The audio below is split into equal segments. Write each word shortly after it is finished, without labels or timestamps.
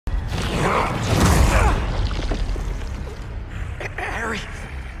Harry,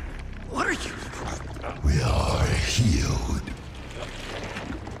 what are you? We are healed.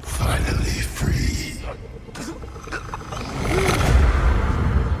 Finally free.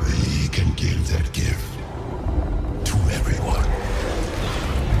 We can give that gift to everyone.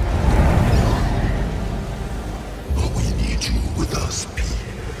 But we need you with us, Pete.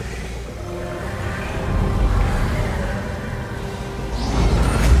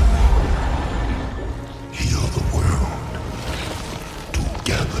 Heal the world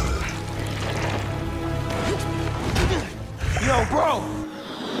together. Yo, bro!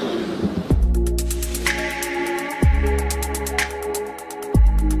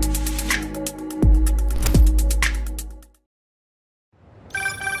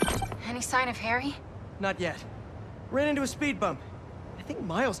 Any sign of Harry? Not yet. Ran into a speed bump. I think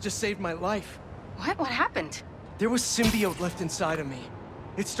Miles just saved my life. What? What happened? There was symbiote left inside of me.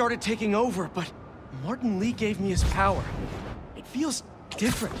 It started taking over, but Martin Lee gave me his power. It feels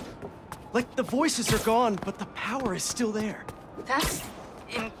different. Like the voices are gone, but the power is still there. That's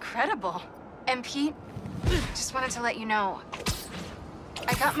incredible. And Pete, just wanted to let you know,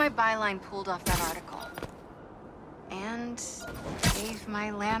 I got my byline pulled off that article. And gave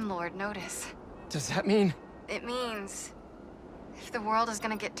my landlord notice. Does that mean? It means if the world is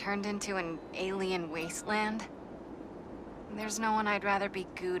gonna get turned into an alien wasteland, there's no one I'd rather be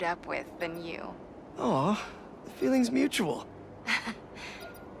gooed up with than you. Aw, the feeling's mutual.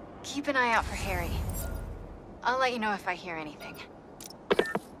 Keep an eye out for Harry. I'll let you know if I hear anything.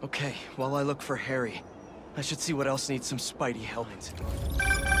 Okay, while I look for Harry, I should see what else needs some Spidey helmets.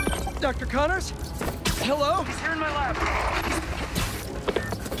 Dr. Connors? Hello? He's here in my lab.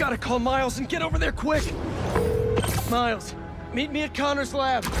 Gotta call Miles and get over there quick! Miles, meet me at Connor's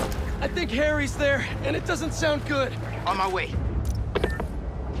lab. I think Harry's there, and it doesn't sound good. On my way.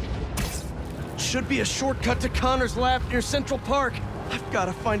 Should be a shortcut to Connor's lab near Central Park. I've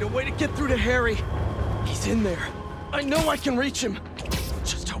gotta find a way to get through to Harry. He's in there. I know I can reach him.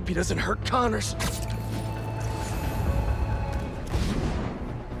 Just hope he doesn't hurt Connors.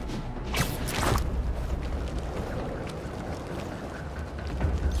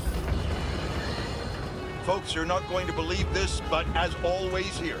 Folks, you're not going to believe this, but as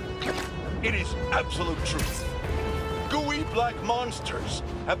always here, it is absolute truth. Gooey black monsters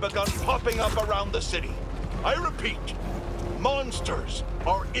have begun popping up around the city. I repeat, monsters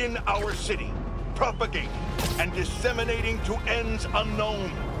are in our city, propagating and disseminating to ends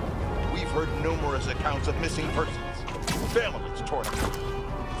unknown. We've heard numerous accounts of missing persons, families torn apart,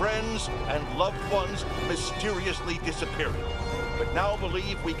 friends and loved ones mysteriously disappearing. But now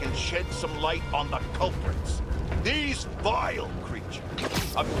believe we can shed some light on the culprits. These vile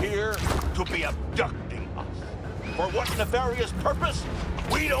creatures appear to be abducting us. For what nefarious purpose?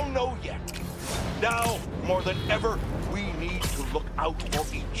 We don't know yet. Now, more than ever, we need to look out for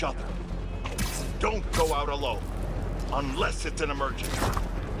each other. Don't go out alone, unless it's an emergency.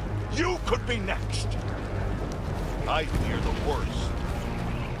 You could be next. I fear the worst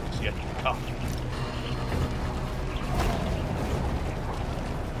is yet to come.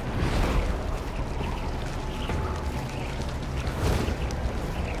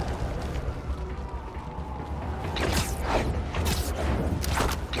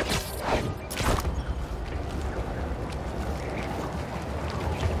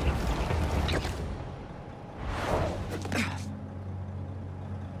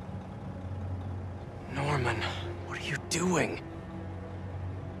 What are you doing?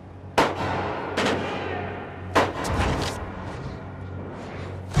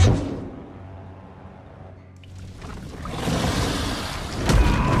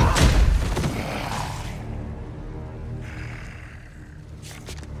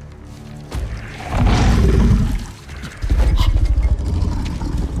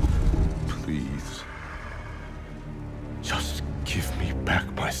 Please. Just give me back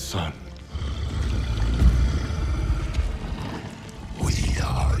my son. We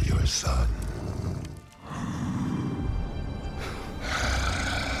are your son.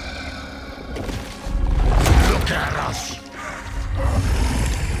 Look at us!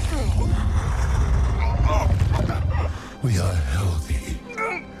 We are healthy,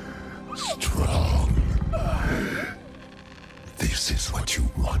 strong. This is what you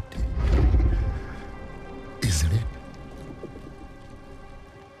want, isn't it?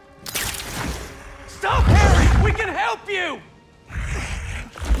 Stop, Harry! We can help you!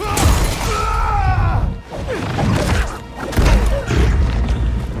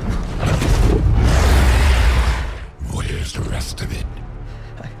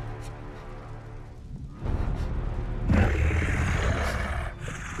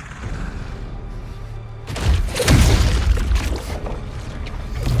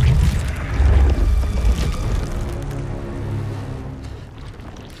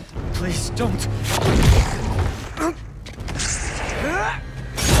 Don't.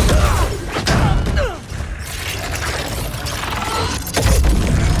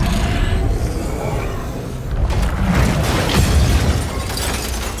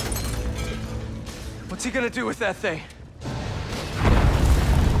 What's he gonna do with that thing? I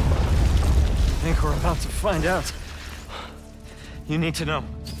think we're about to find out. You need to know.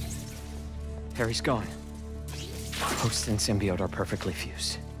 Harry's gone. Host and symbiote are perfectly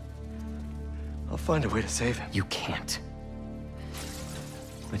fused. I'll find a way to save him. You can't.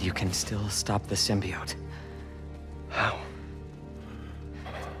 But you can still stop the symbiote. How?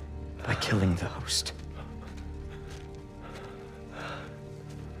 By killing the host.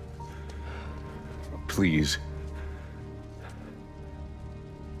 Please.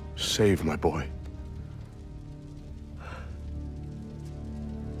 Save my boy.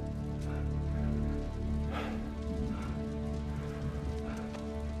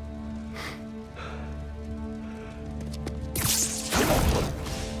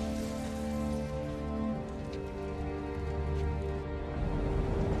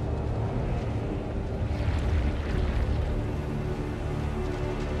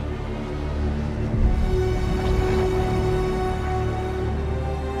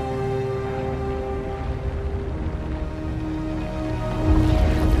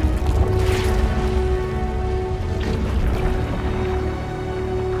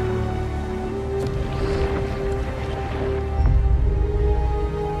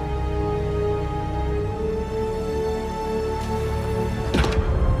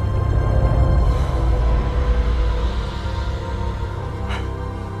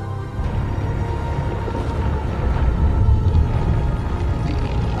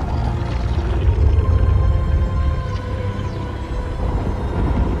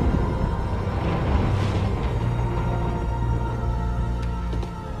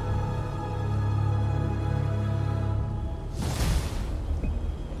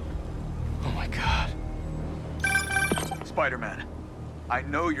 Spider-Man, I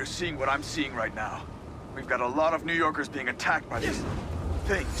know you're seeing what I'm seeing right now. We've got a lot of New Yorkers being attacked by these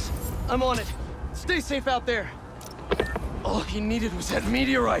things. I'm on it. Stay safe out there. All he needed was that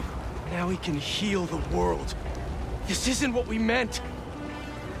meteorite. Now he can heal the world. This isn't what we meant.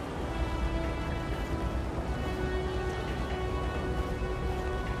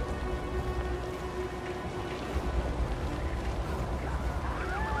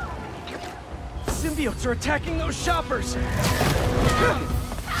 Symbiotes are attacking those shoppers!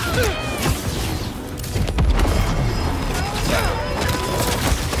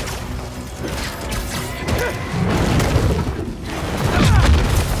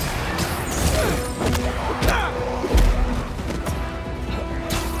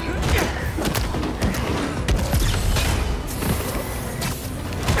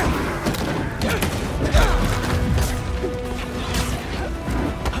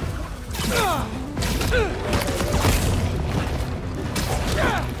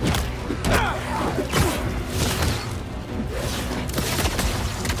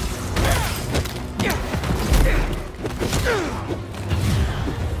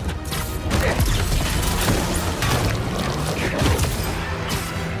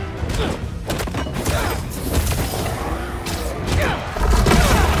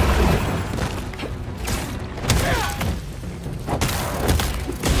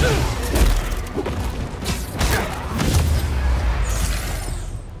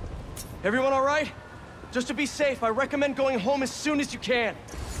 Everyone all right? Just to be safe, I recommend going home as soon as you can.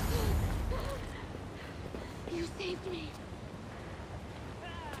 You saved me.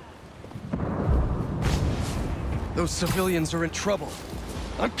 Those civilians are in trouble.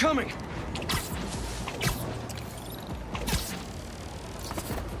 I'm coming!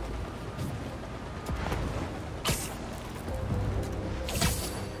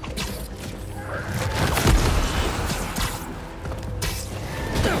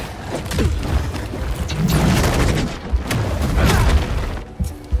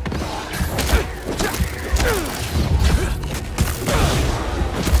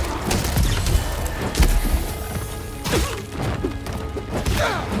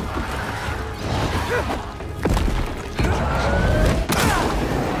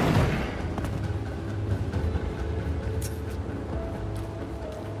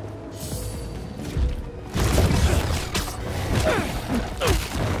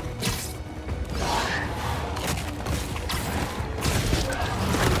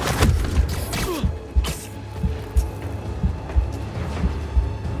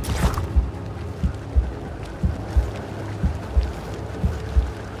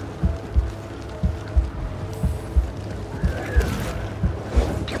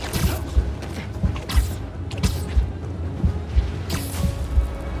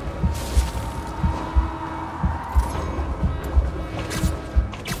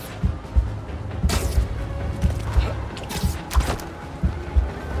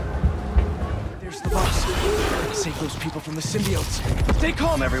 symbiotes. Stay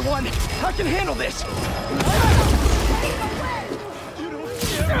calm, everyone. I can handle this.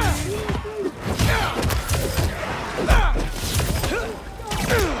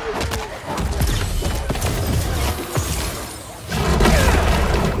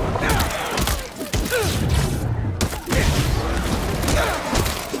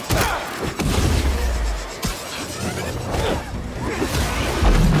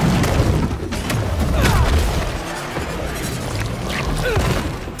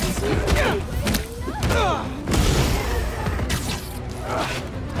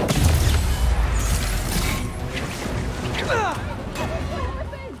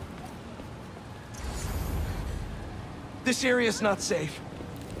 This area's not safe.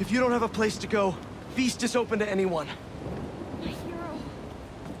 If you don't have a place to go, Feast is open to anyone. My hero.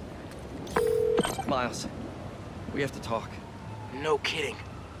 Miles, we have to talk. No kidding.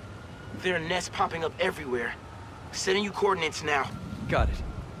 There are nests popping up everywhere. Sending you coordinates now. Got it.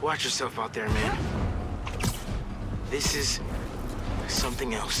 Watch yourself out there, man. This is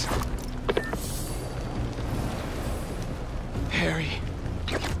something else. Harry.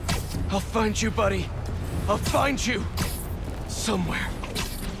 I'll find you, buddy. I'll find you. Somewhere.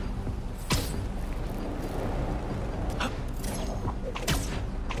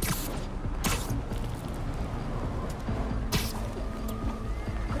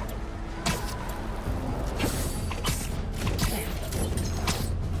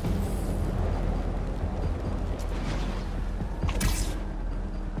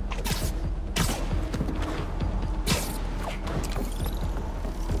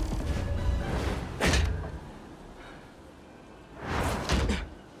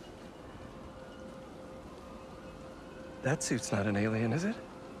 That suit's not an alien, is it?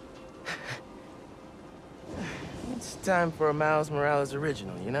 It's time for a Miles Morales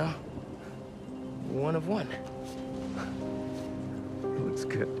original, you know? One of one. It looks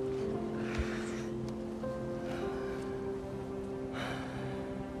good.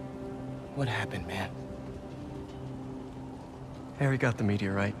 What happened, man? Harry got the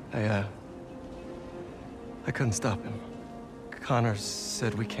meteorite. I couldn't stop him. Connor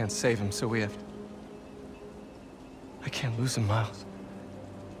said we can't save him, so we have to... I can't lose him, Miles.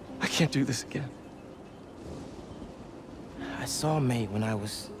 I can't do this again. I saw May when I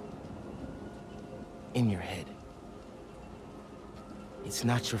was... in your head. It's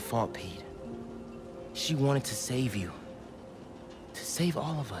not your fault, Pete. She wanted to save you. To save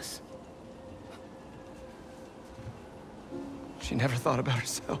all of us. She never thought about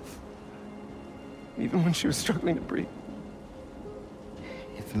herself. Even when she was struggling to breathe.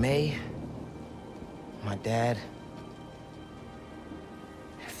 If May, my dad,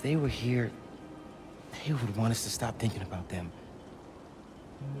 if they were here, they would want us to stop thinking about them.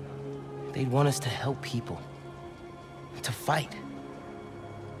 They'd want us to help people. To fight.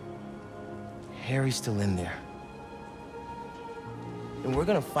 Harry's still in there. And we're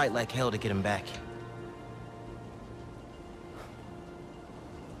gonna fight like hell to get him back.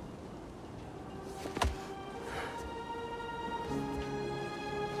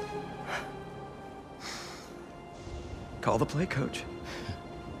 Call the play, coach.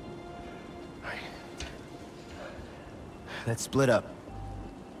 Let's split up.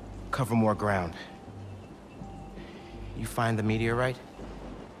 Cover more ground. You find the meteorite,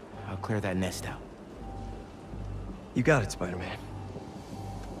 I'll clear that nest out. You got it, Spider-Man.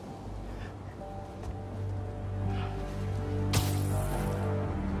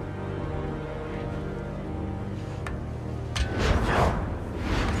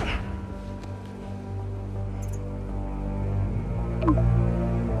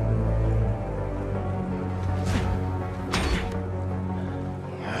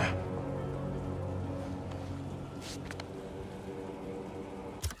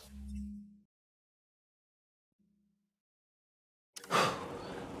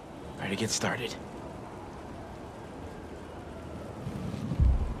 To get started.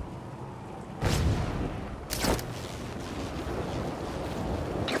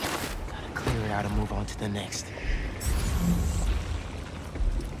 Gotta clear it out and move on to the next.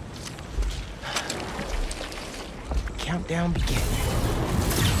 Countdown begin.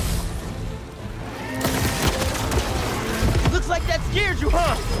 Looks like that scared you,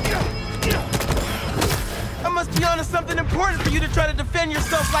 huh? I must be onto something important for you to try to defend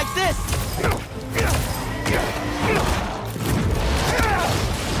yourself like this!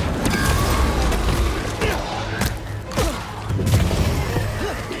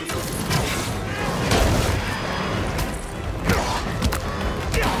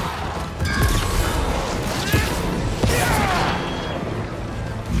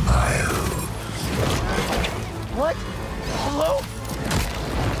 What?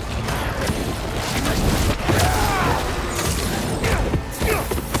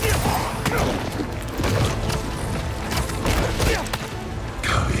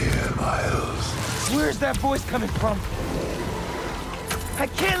 that voice coming from? I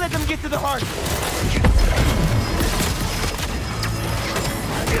can't let them get to the heart.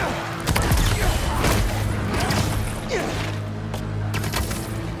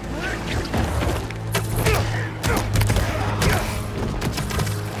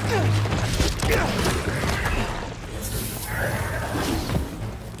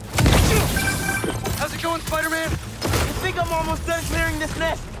 How's it going, Spider-Man? I think I'm almost done clearing this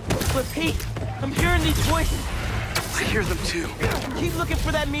nest. But Pete, I'm hearing these voices. I hear them too. Keep looking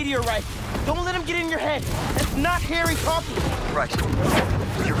for that meteorite. Don't let him get in your head. That's not Harry talking. Right.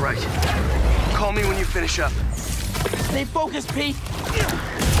 You're right. Call me when you finish up. Stay focused, Pete.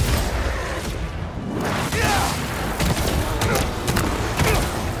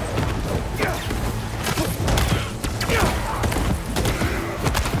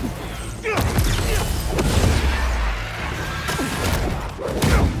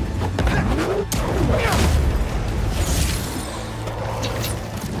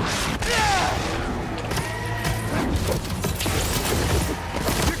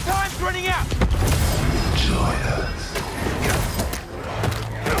 Your time's running out. Join us.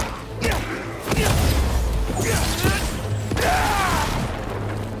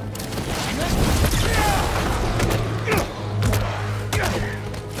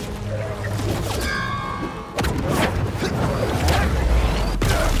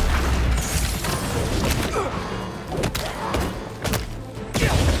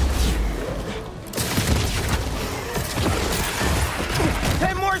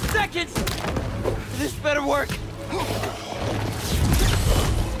 Seconds! This better work.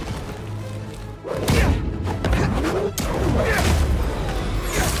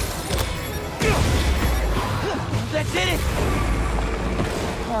 That did it!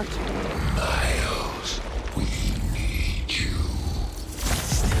 Heart. Miles, we need you.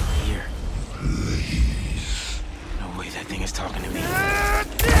 Still here. Please. No way that thing is talking to me.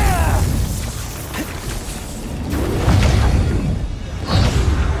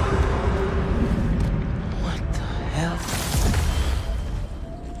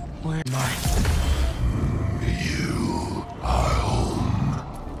 Where am I? You are home.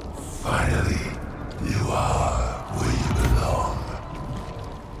 Finally, you are where you belong.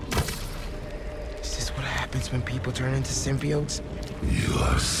 Is this what happens when people turn into symbiotes? You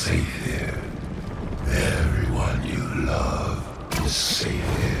are safe here. Everyone you love is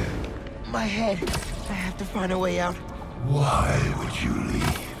safe here. My head. I have to find a way out. Why would you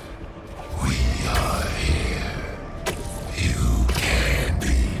leave? We are here. You can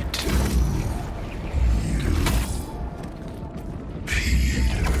be too. You,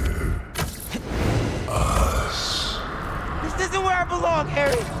 Peter, us. This isn't where I belong,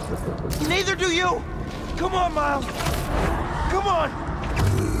 Harry. Neither do you. Come on, Miles. Come on.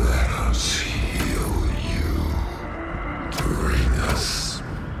 Let us heal you. Bring us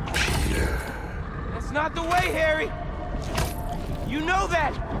Peter. That's not the way, Harry. You know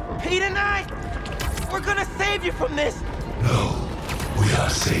that. Pete and I, we're gonna save you from this. No, we are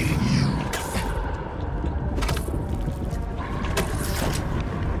saving you.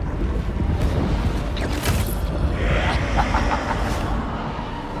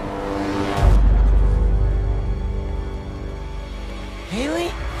 Haley?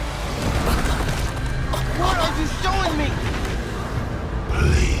 What are you showing me?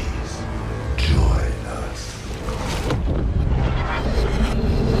 Please, join us.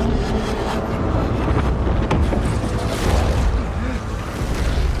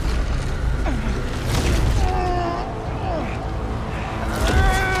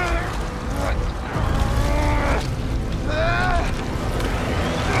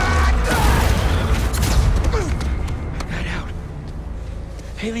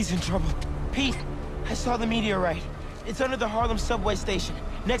 Haley's in trouble. Pete, I saw the meteorite. It's under the Harlem subway station,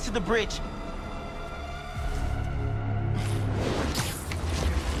 next to the bridge.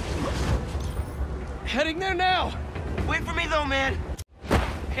 Heading there now! Wait for me though, man.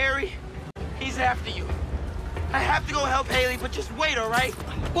 Harry, he's after you. I have to go help Haley, but just wait, all right?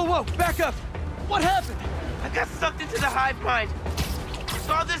 Whoa, whoa, back up! What happened? I got sucked into the hive mind.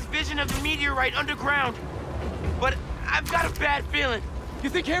 Saw this vision of the meteorite underground. But I've got a bad feeling. You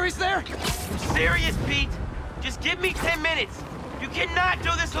think Harry's there? I'm serious, Pete. Just give me 10 minutes. You cannot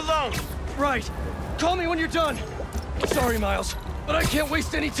do this alone. Right. Call me when you're done. Sorry, Miles, but I can't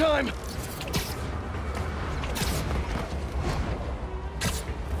waste any time.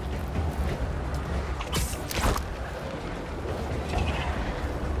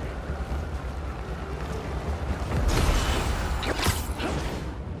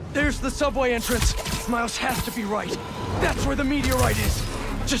 There's the subway entrance. Miles has to be right. That's where the meteorite is.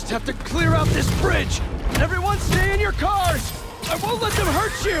 Just have to clear out this bridge. Everyone stay in your cars! I won't let them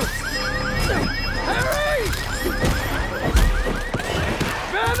hurt you! Harry!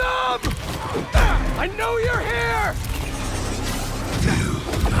 Venom! I know you're here!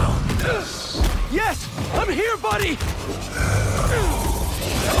 Yes! I'm here, buddy!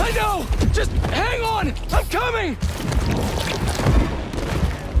 I know! Just hang on! I'm coming!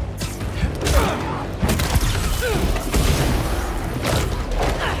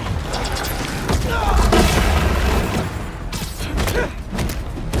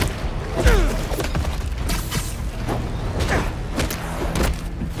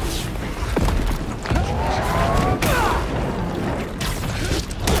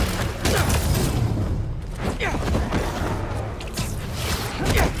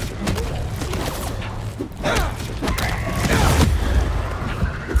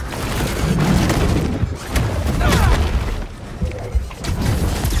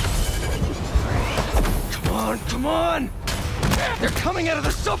 Come on! They're coming out of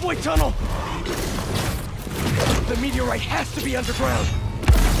the subway tunnel! The meteorite has to be underground!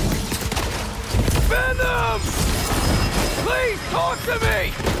 Venom! Please talk to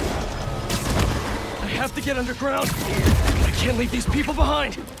me! I have to get underground. I can't leave these people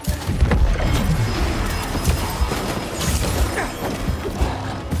behind.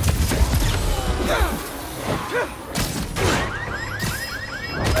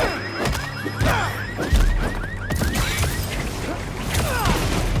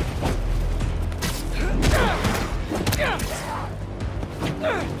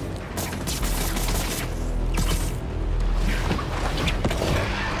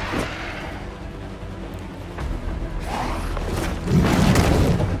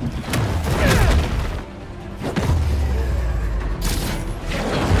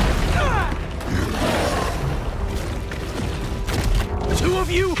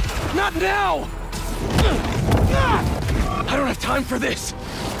 You? Not now! I don't have time for this.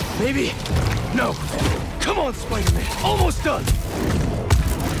 Maybe. No. Come on, Spider-Man. Almost done.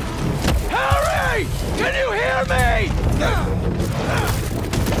 Harry! Can you hear me?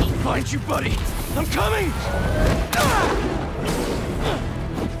 I'll find you, buddy. I'm coming!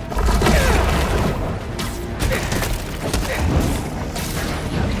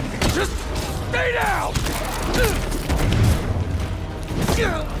 Just stay down!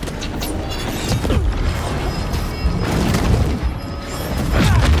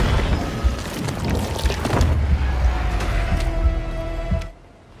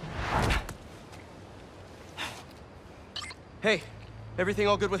 Hey, everything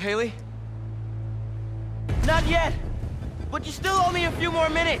all good with Haley? Not yet, but you still owe me a few more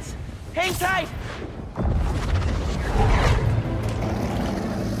minutes. Hang tight.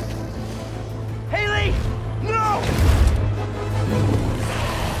 Haley! No!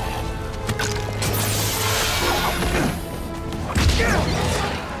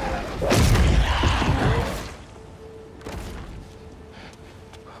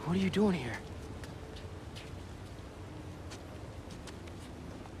 What are you doing here?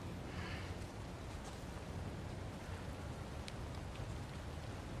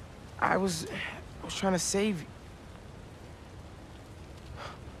 I was trying to save you.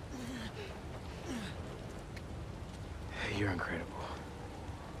 You're incredible.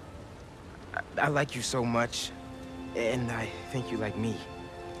 I like you so much, and I think you like me.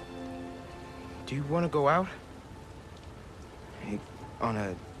 Do you want to go out? On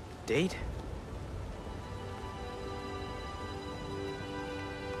a date?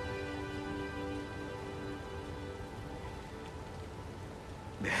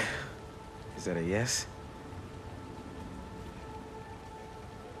 Is that a yes?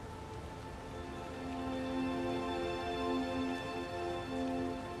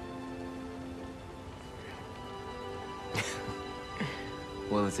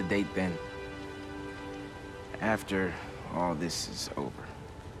 Well, it's a date then. After all this is over.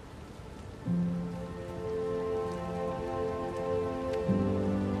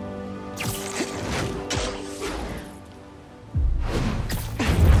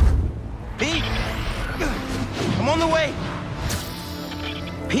 Pete! I'm on the way!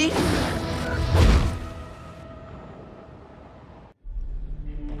 Pete?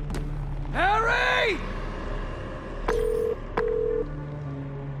 Harry!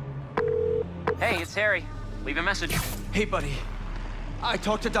 Hey, it's Harry. Leave a message. Hey, buddy. I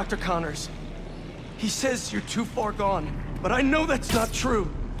talked to Dr. Connors. He says you're too far gone, but I know that's not true.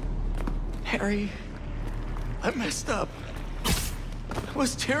 Harry, I messed up. I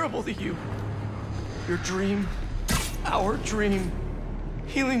was terrible to you. Your dream, our dream,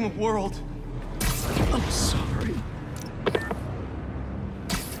 healing the world. I'm sorry.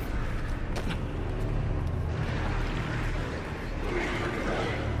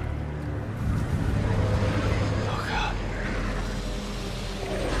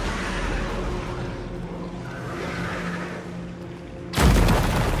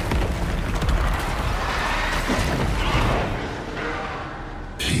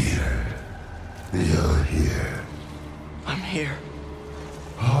 You're here. I'm here.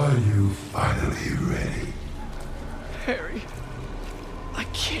 Are you finally ready? Harry, I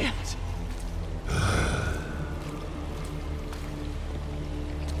can't.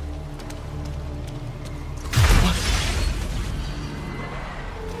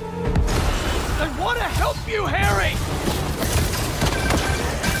 I want to help you, Harry!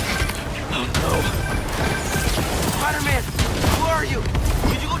 Oh no. Spider-Man, where are you?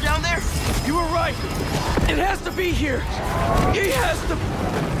 Did you go down there? You were right. It has to be here. He has to...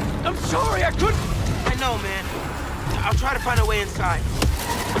 I'm sorry, I couldn't... I know, man. I'll try to find a way inside.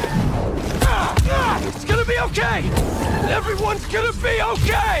 It's gonna be okay! Everyone's gonna be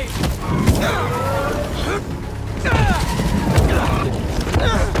okay!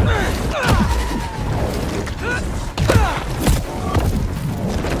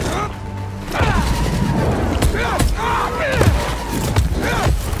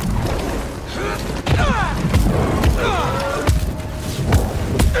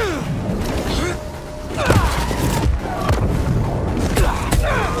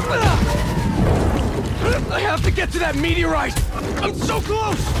 I have to get to that meteorite! I'm so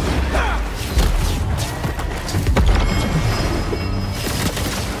close!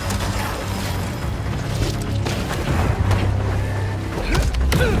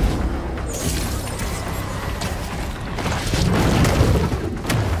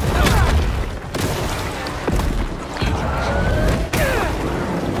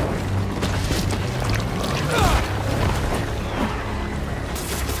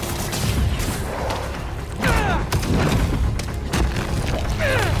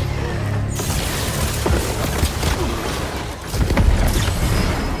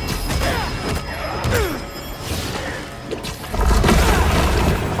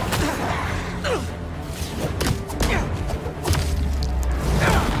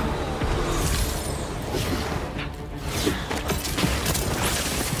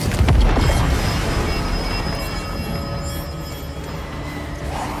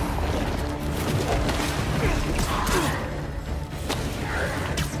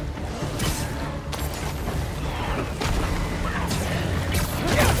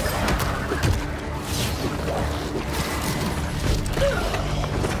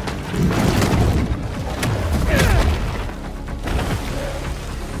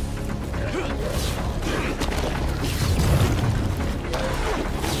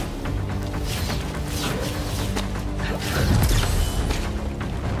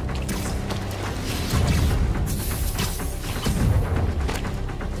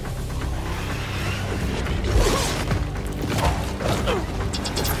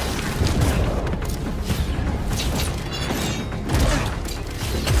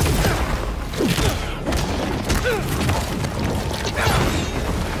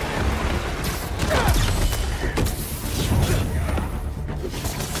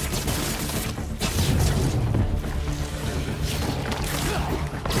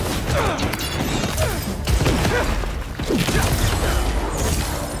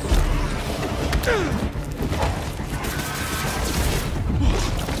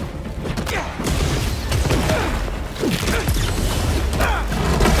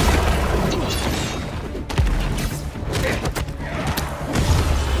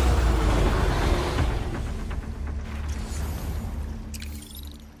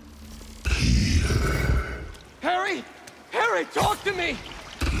 Talk to me!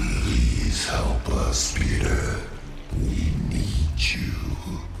 Please help us, Peter. We need you.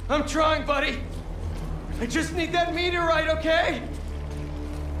 I'm trying, buddy. I just need that meteorite, okay?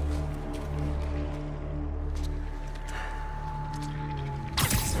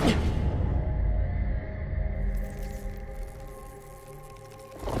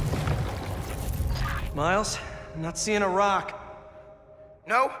 Miles, I'm not seeing a rock.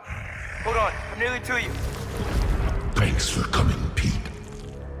 No? Hold on, I'm nearly to you. Thanks for coming, Pete.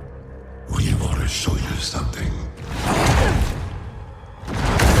 We want to show you something.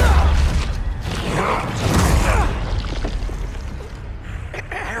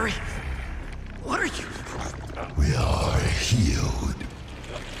 Harry, what are you? We are healed.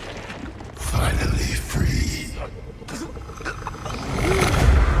 Finally free.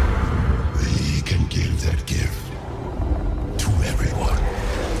 We can give that gift to everyone.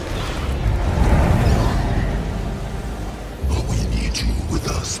 But we need you with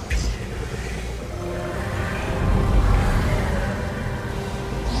us, Pete.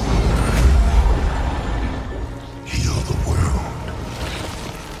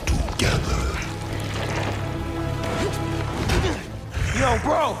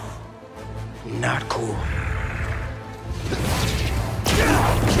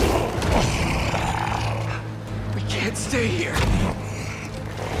 stay here.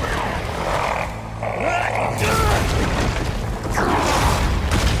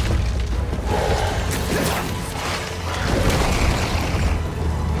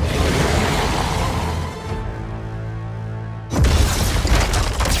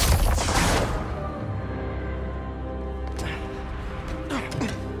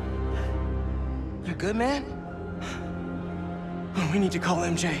 You good, man? We need to call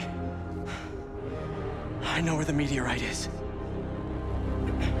MJ. I know where the meteorite is.